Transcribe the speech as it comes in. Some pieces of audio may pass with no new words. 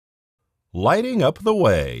Lighting up the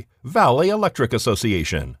way. Valley Electric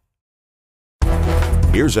Association.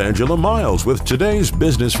 Here's Angela Miles with today's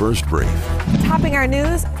Business First Brief. Topping our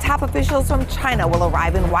news, top officials from China will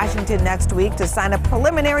arrive in Washington next week to sign a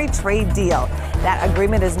preliminary trade deal. That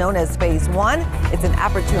agreement is known as Phase 1. It's an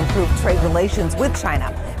effort to improve trade relations with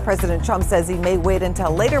China. President Trump says he may wait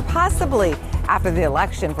until later, possibly after the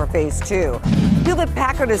election, for Phase 2.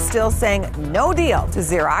 Hewlett-Packard is still saying no deal to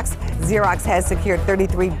Xerox. Xerox has secured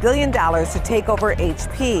 $33 billion to take over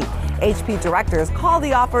HP. HP directors call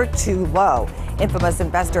the offer too low. Infamous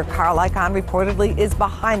investor Carl Icahn reportedly is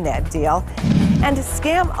behind that deal. And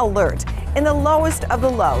scam alert. In the lowest of the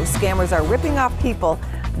low, scammers are ripping off people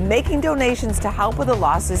making donations to help with the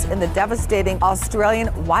losses in the devastating Australian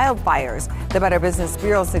wildfires. The Better Business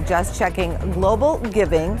Bureau suggests checking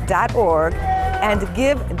globalgiving.org and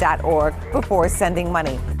give.org before sending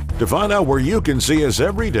money. To find out where you can see us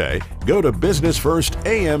every day, go to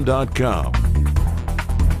businessfirstam.com.